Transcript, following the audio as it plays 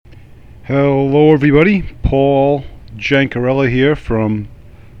Hello, everybody. Paul Jancarella here from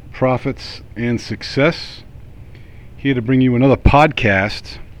Profits and Success. Here to bring you another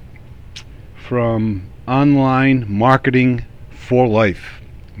podcast from Online Marketing for Life.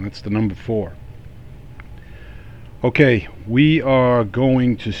 That's the number 4. Okay, we are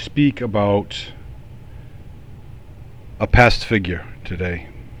going to speak about a past figure today.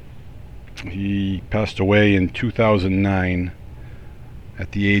 He passed away in 2009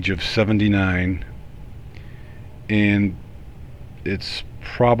 at the age of 79, and it's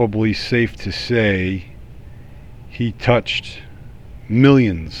probably safe to say he touched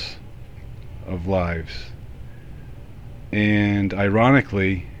millions of lives. And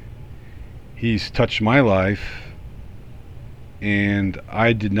ironically, he's touched my life, and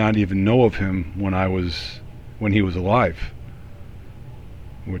I did not even know of him when he was alive,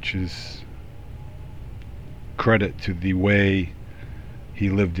 which is credit to the way he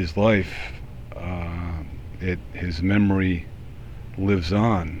lived his life. His memory lives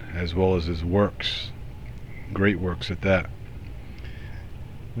on, as well as his works, great works at that.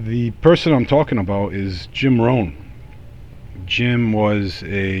 The person I'm talking about is Jim Rohn. Jim was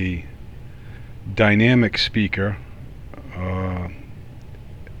a dynamic speaker,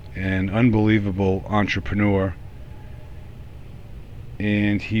 an unbelievable entrepreneur,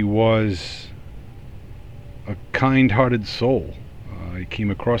 and he was a kind-hearted soul. I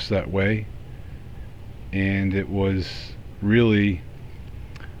came across that way, and it was really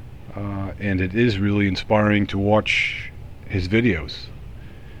and it is really inspiring to watch his videos.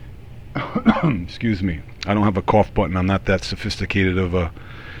 Excuse me, I don't have a cough button. I'm not that sophisticated of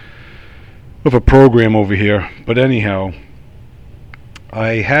a program over here, but anyhow,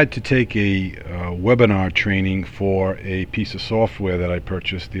 I had to take a webinar training for a piece of software that I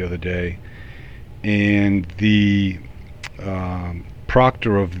purchased the other day, and the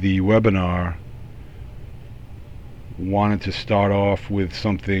proctor of the webinar wanted to start off with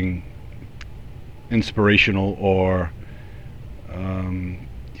something inspirational or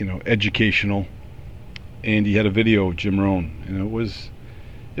educational, and he had a video of Jim Rohn, and it was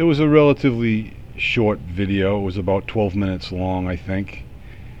a relatively short video. It was about 12 minutes long, I think,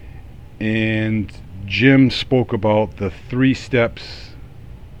 and Jim spoke about the 3 steps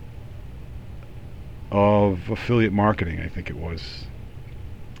of affiliate marketing, I think it was.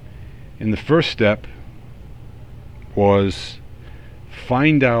 And the first step was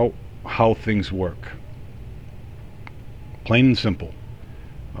find out how things work. Plain and simple.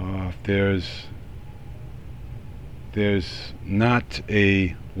 There's not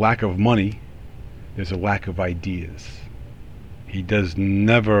a lack of money, there's a lack of ideas. He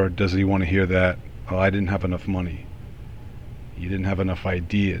never does he want to hear that, oh, I didn't have enough money. You didn't have enough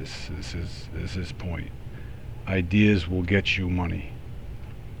ideas. This is his point. Ideas will get you money.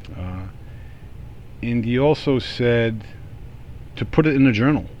 And he also said to put it in a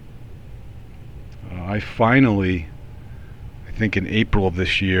journal. I finally, I think in April of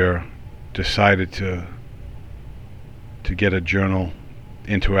this year, decided to get a journal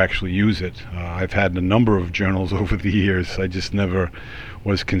and to actually use it. I've had a number of journals over the years. I just never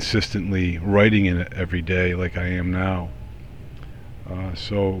was consistently writing in it every day like I am now.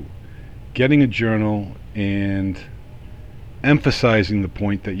 So getting a journal and emphasizing the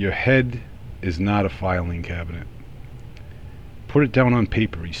point that your head is not a filing cabinet. Put it down on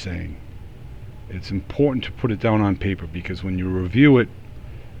paper, he's saying. It's important to put it down on paper, because when you review it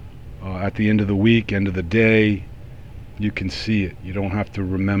at the end of the week, end of the day, you can see it. You don't have to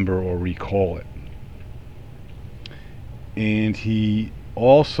remember or recall it. And he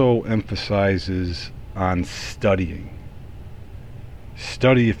also emphasizes on studying.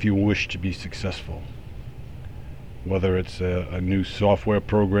 Study if you wish to be successful. Whether it's a new software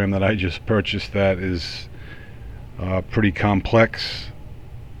program that I just purchased that is pretty complex,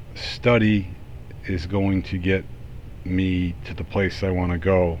 study is going to get me to the place I want to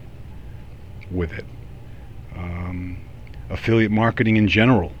go with it. Affiliate marketing in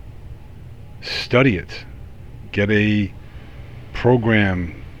general, study it. Get a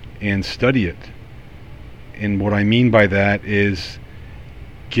program and study it. And what I mean by that is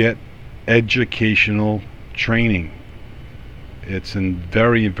get educational training. It's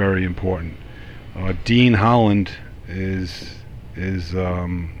very, very important. Dean Holland is a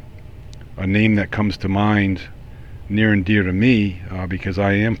name that comes to mind near and dear to me, because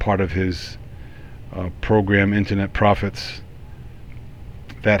I am part of his program, Internet Profits,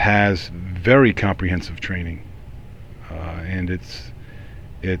 that has very comprehensive training, and it's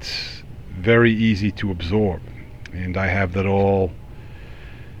very easy to absorb, and I have that all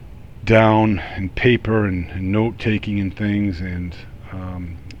down in paper and note taking and things, and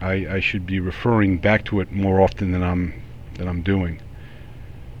I should be referring back to it more often than I'm doing.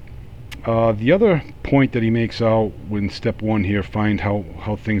 The other point that he makes out in step 1 here, find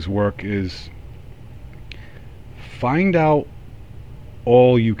how things work, is find out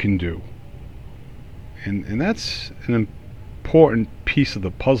all you can do. And that's an important piece of the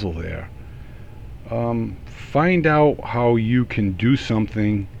puzzle there. Find out how you can do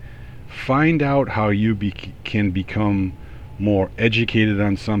something. Find out how you can become more educated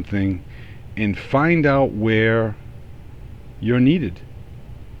on something, and find out where you're needed.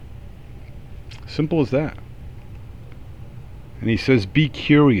 Simple as that. And he says, be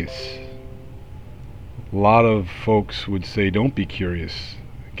curious. A lot of folks would say, don't be curious,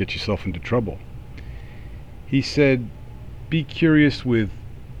 get yourself into trouble. He said, be curious with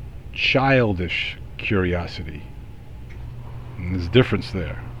childish curiosity. And there's a difference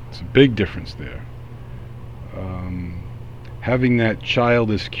there. It's a big difference there. Having that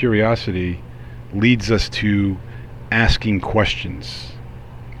childish curiosity leads us to asking questions.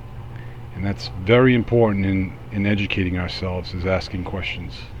 And that's very important in educating ourselves, is asking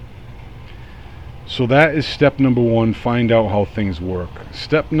questions. So that is step number 1, find out how things work.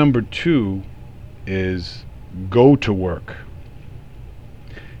 Step number 2 is go to work.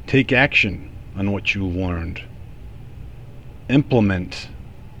 Take action on what you learned. Implement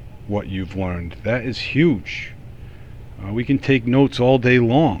what you've learned. That is huge. We can take notes all day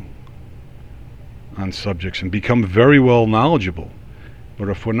long on subjects and become very well knowledgeable. But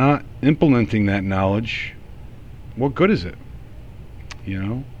if we're not implementing that knowledge, what good is it?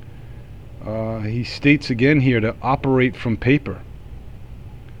 You know? He states again here to operate from paper.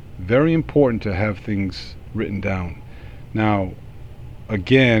 Very important to have things written down. Now,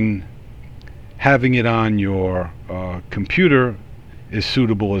 again, having it on your computer is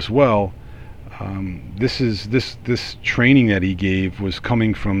suitable as well. This training that he gave was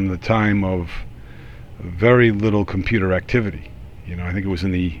coming from the time of very little computer activity. You know, I think it was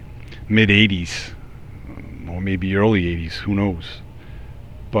in the mid 80s, or maybe early 80s, who knows.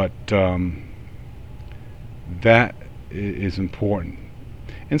 But that is important.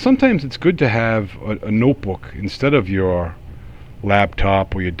 And sometimes it's good to have a notebook instead of your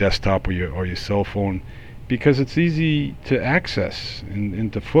laptop or your desktop or your cell phone, because it's easy to access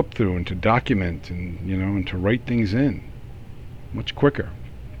and to flip through and to document and to write things in much quicker.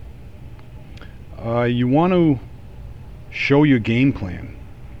 You want to show your game plan.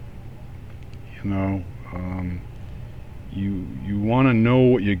 You want to know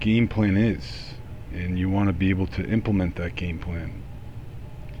what your game plan is, and you want to be able to implement that game plan.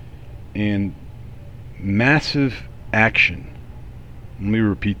 And massive action. Let me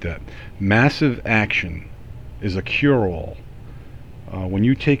repeat that. Massive action is a cure-all. When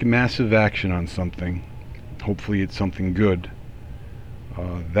you take massive action on something, hopefully it's something good,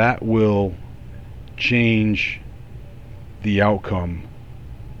 that will change the outcome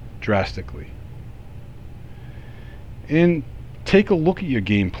drastically. And take a look at your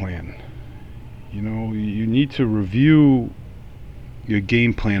game plan. You need to review your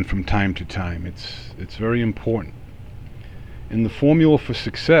game plan from time to time. It's very important. And the formula for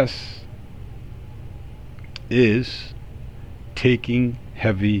success is taking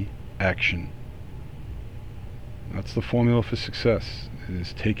heavy action. That's the formula for success,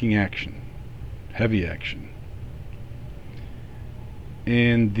 is taking action, heavy action.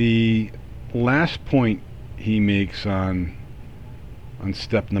 And the last point he makes on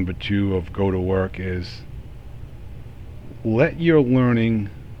step number 2 of go to work is let your learning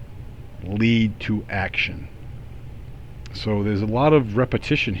lead to action. So there's a lot of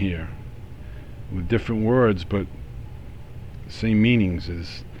repetition here with different words, but same meanings.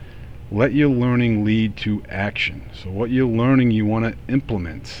 Is let your learning lead to action. So what you're learning, you want to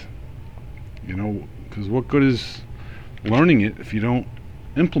implement. Because what good is learning it if you don't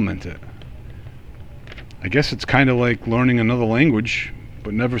implement it? I guess it's kind of like learning another language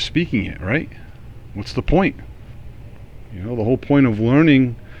but never speaking it, right? What's the point? The whole point of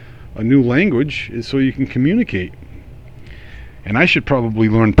learning a new language is so you can communicate. And I should probably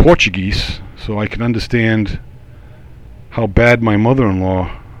learn Portuguese so I can understand how bad my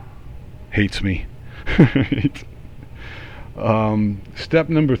mother-in-law hates me. Step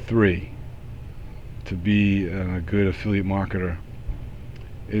number 3 to be a good affiliate marketer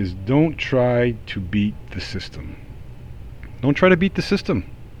is don't try to beat the system. Don't try to beat the system.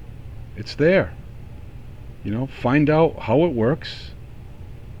 It's there. Find out how it works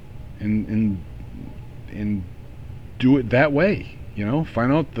and do it that way.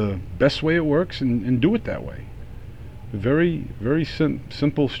 Find out the best way it works and do it that way. Very, very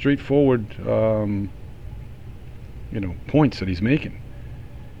simple, straightforward points that he's making.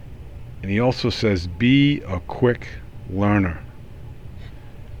 And he also says, be a quick learner.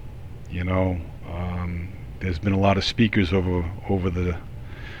 You know, there's been a lot of speakers over the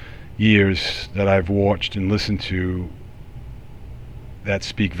years that I've watched and listened to that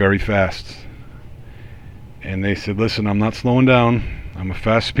speak very fast. And they said, listen, I'm not slowing down. I'm a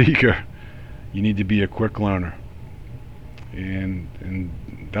fast speaker. You need to be a quick learner. And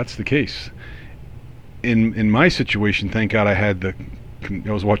that's the case. In my situation, thank God I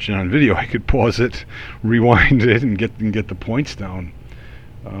was watching it on video. I could pause it, rewind it, and get the points down.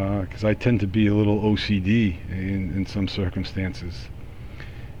 Because I tend to be a little OCD in some circumstances.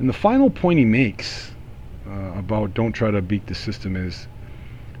 And the final point he makes about don't try to beat the system is,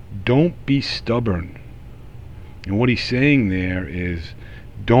 don't be stubborn. And what he's saying there is,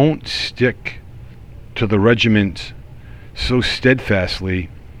 don't stick to the regiment so steadfastly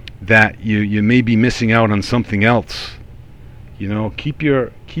that you may be missing out on something else. You know, keep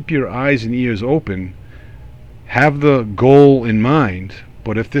your eyes and ears open. Have the goal in mind,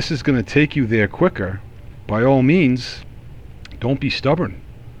 but if this is going to take you there quicker, by all means, don't be stubborn.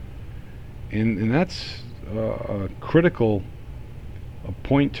 And that's a critical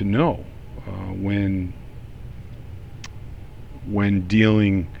point to know when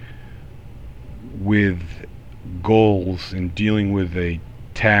dealing with goals and dealing with a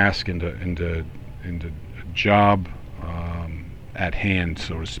task and a job at hand,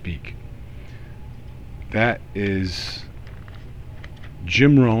 so to speak. That is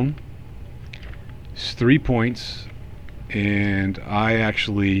Jim Rohn. It's 3 points, and I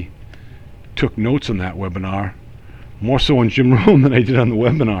actually took notes on that webinar, more so on Jim Rohn than I did on the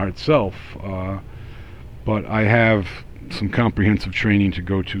webinar itself, but I have some comprehensive training to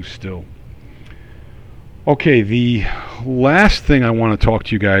go to still. Okay, the last thing I want to talk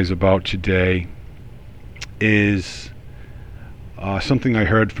to you guys about today is something I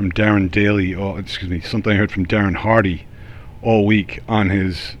heard from something I heard from Darren Hardy all week on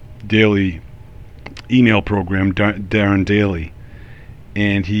his daily email program, Darren Daily.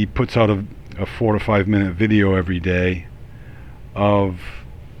 And he puts out a 4 to 5 minute video every day of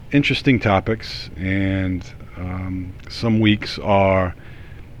interesting topics, and some weeks are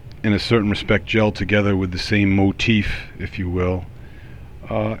in a certain respect gelled together with the same motif, if you will.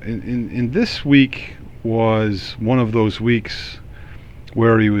 And this week was one of those weeks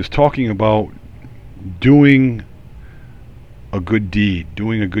where he was talking about doing a good deed,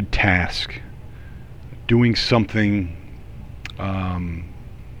 doing a good task, doing something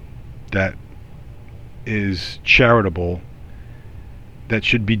that is charitable, that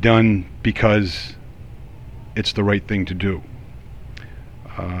should be done because it's the right thing to do.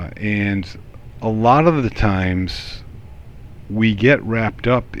 And a lot of the times we get wrapped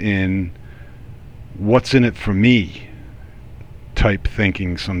up in what's in it for me type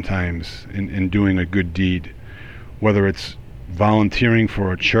thinking sometimes in doing a good deed, whether it's volunteering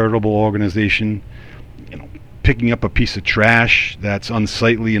for a charitable organization, you know, picking up a piece of trash that's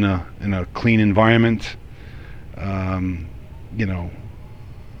unsightly in a clean environment,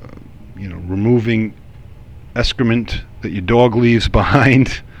 removing excrement that your dog leaves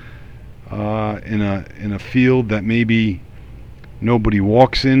behind in a field that maybe nobody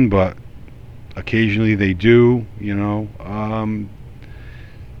walks in, but occasionally they do.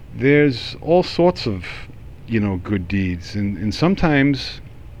 There's all sorts of good deeds, and sometimes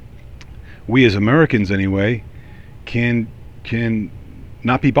we as Americans anyway can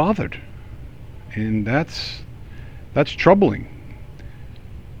not be bothered, and that's troubling.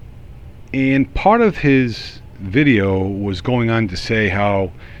 And part of his video was going on to say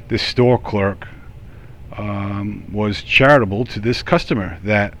how this store clerk was charitable to this customer,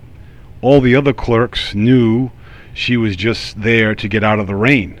 that all the other clerks knew she was just there to get out of the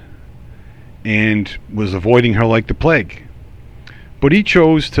rain and was avoiding her like the plague. But he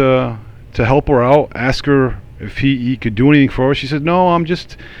chose to help her out, ask her if he could do anything for her. She said, no, I'm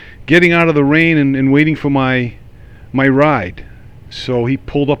just getting out of the rain and waiting for my ride. So he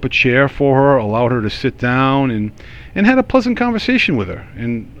pulled up a chair for her, allowed her to sit down, and had a pleasant conversation with her,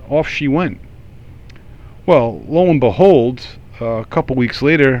 and off she went. Well, lo and behold, a couple weeks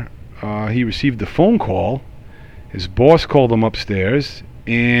later, he received a phone call. His boss called him upstairs,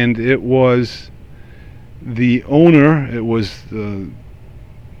 and it was the owner, it was the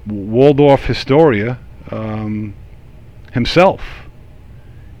Waldorf Astoria himself.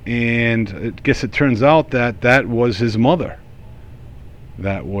 And I guess it turns out that was his mother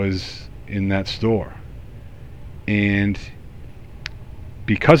that was in that store. And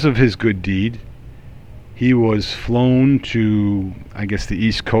because of his good deed, he was flown to, I guess, the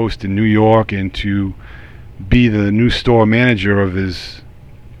East Coast in New York, and to be the new store manager of his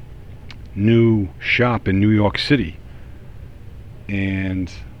new shop in New York City.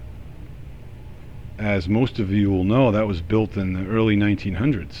 And as most of you will know, that was built in the early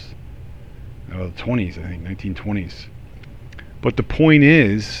 1900s. The 20s, I think, 1920s. But the point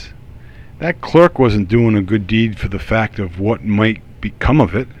is, that clerk wasn't doing a good deed for the fact of what might become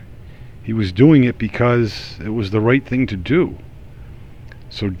of it. He was doing it because it was the right thing to do.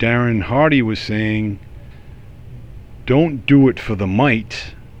 So Darren Hardy was saying, don't do it for the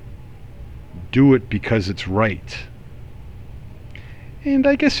might, do it because it's right. And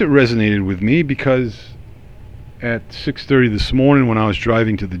I guess it resonated with me because at 6:30 this morning when I was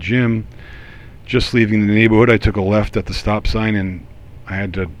driving to the gym, just leaving the neighborhood, I took a left at the stop sign and I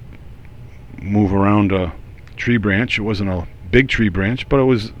had to move around a tree branch. It wasn't a big tree branch, but it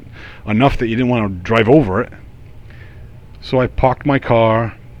was enough that you didn't want to drive over it. So I parked my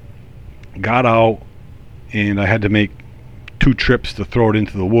car, got out, and I had to make 2 trips to throw it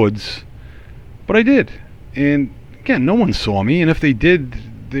into the woods. But I did. And again, no one saw me, and if they did,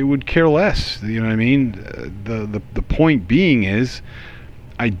 they would care less. You know what I mean? The point being is,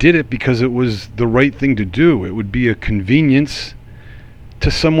 I did it because it was the right thing to do. It would be a convenience to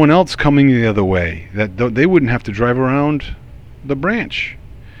someone else coming the other way, that they wouldn't have to drive around the branch.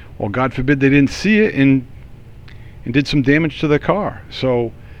 Well, God forbid they didn't see it and did some damage to their car.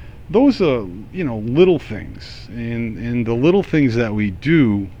 So those are, little things, and the little things that we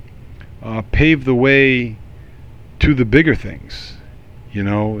do pave the way to the bigger things.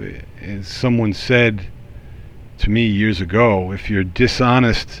 As someone said to me years ago, if you're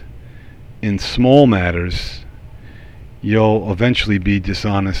dishonest in small matters, you'll eventually be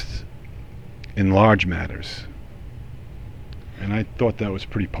dishonest in large matters. And I thought that was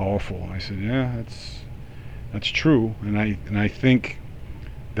pretty powerful. I said, yeah, that's true. And I think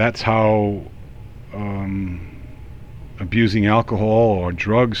that's how abusing alcohol or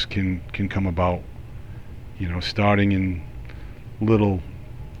drugs can come about. Starting in little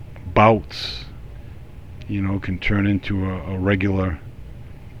bouts, can turn into a regular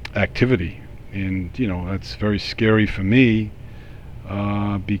activity. And, that's very scary for me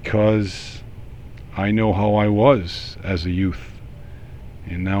because I know how I was as a youth.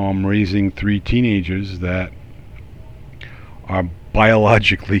 And now I'm raising 3 teenagers that are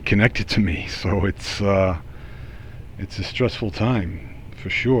biologically connected to me. So it's a stressful time, for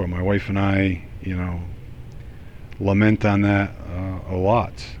sure. My wife and I, lament on that a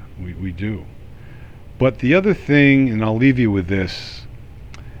lot. We do. But the other thing, and I'll leave you with this,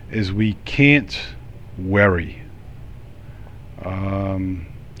 is we can't worry.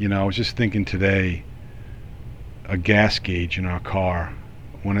 I was just thinking today, a gas gauge in our car,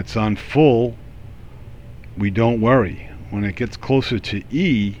 when it's on full, we don't worry. When it gets closer to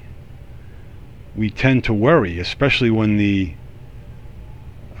E, we tend to worry, especially when the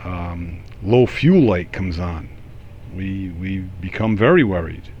low fuel light comes on. We become very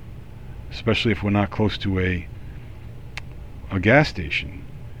worried, especially if we're not close to a gas station.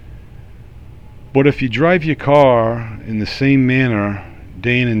 But if you drive your car in the same manner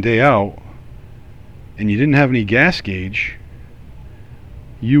day in and day out, and you didn't have any gas gauge,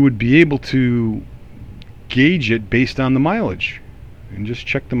 you would be able to gauge it based on the mileage and just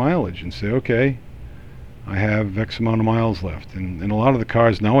check the mileage and say, okay, I have X amount of miles left. And a lot of the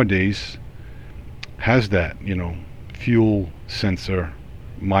cars nowadays has that, fuel sensor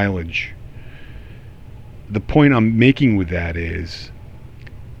mileage. The point I'm making with that is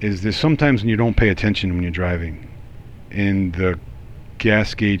there's sometimes when you don't pay attention when you're driving and the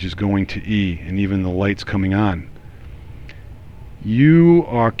gas gauge is going to E and even the lights coming on. You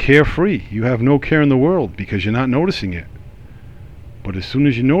are carefree. You have no care in the world because you're not noticing it. But as soon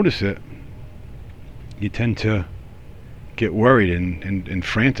as you notice it, you tend to get worried and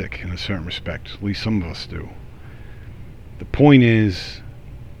frantic in a certain respect. At least some of us do. The point is,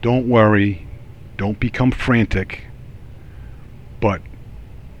 don't worry, don't become frantic, but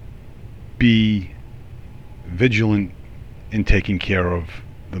be vigilant in taking care of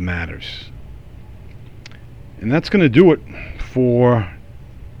the matters. And that's going to do it for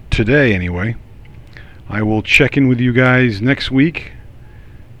today anyway. I will check in with you guys next week.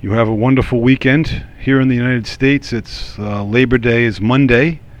 You have a wonderful weekend. Here in the United States, it's Labor Day is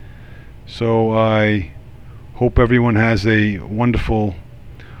Monday. So I hope everyone has a wonderful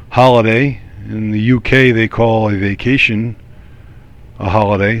holiday. In the UK, they call a vacation a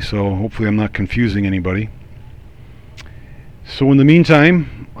holiday, so hopefully I'm not confusing anybody. So in the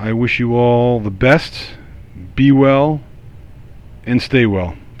meantime, I wish you all the best. Be well and stay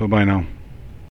well. Bye-bye now.